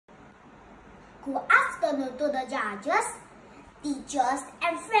Good afternoon to the judges, teachers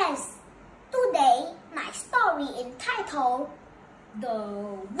and friends. Today, my story entitled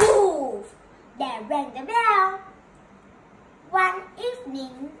The Wolf That Rang the Bell. One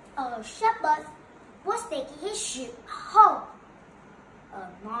evening, a shepherd was taking his sheep home. A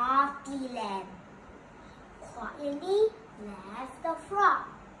naughty lamb quietly left the flock.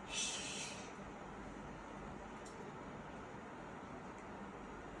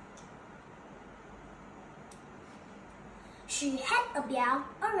 She had a bell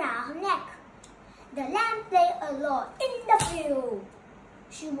around her neck. The lamb played alone in the field.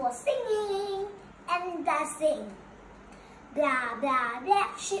 She was singing and dancing. Blah, blah,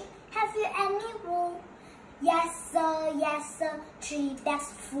 black sheep, have you any wool? Yes, sir, 3 bags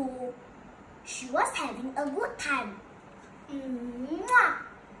full. She was having a good time.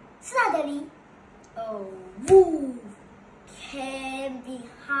 Suddenly, a wolf came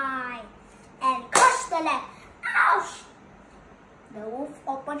behind and crushed the lamb. Ouch! The wolf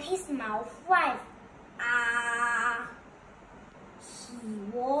opened his mouth wide. He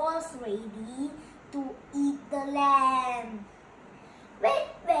was ready to eat the lamb. Wait,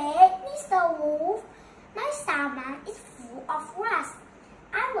 Mr. Wolf. My stomach is full of rust.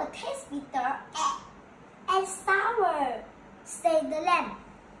 I will taste bitter and sour, said the lamb.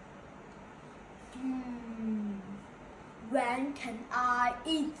 When can I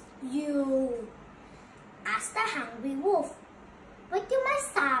eat you? Asked the hungry wolf. Wait till my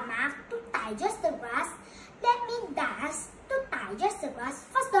stomach to digest the grass. Let me dance to digest the grass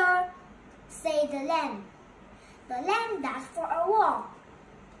faster, said the lamb. The lamb danced for a while.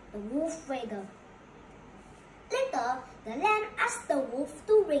 The wolf waited. Later, the lamb asked the wolf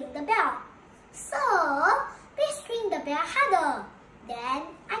to ring the bell. Sir, please ring the bell harder. Then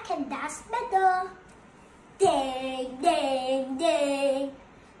I can dance better. Ding, ding, ding.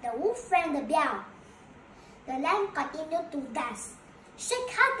 The wolf rang the bell. The lamb continued to dance.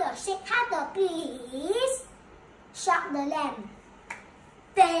 Shake harder, please, shouted the lamb.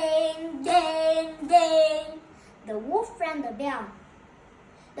 Ding, ding, ding. The wolf rang the bell.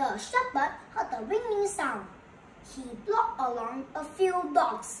 The shepherd heard the ringing sound. He brought along a few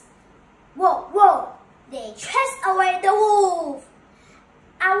dogs. Whoa! They chased away the wolf.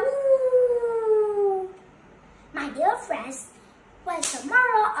 Ow! My dear friends, what's the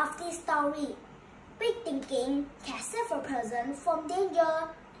moral of this story? Be thinking, can save a person from danger.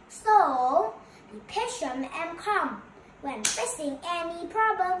 So, be patient and calm when facing any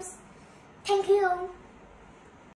problems. Thank you.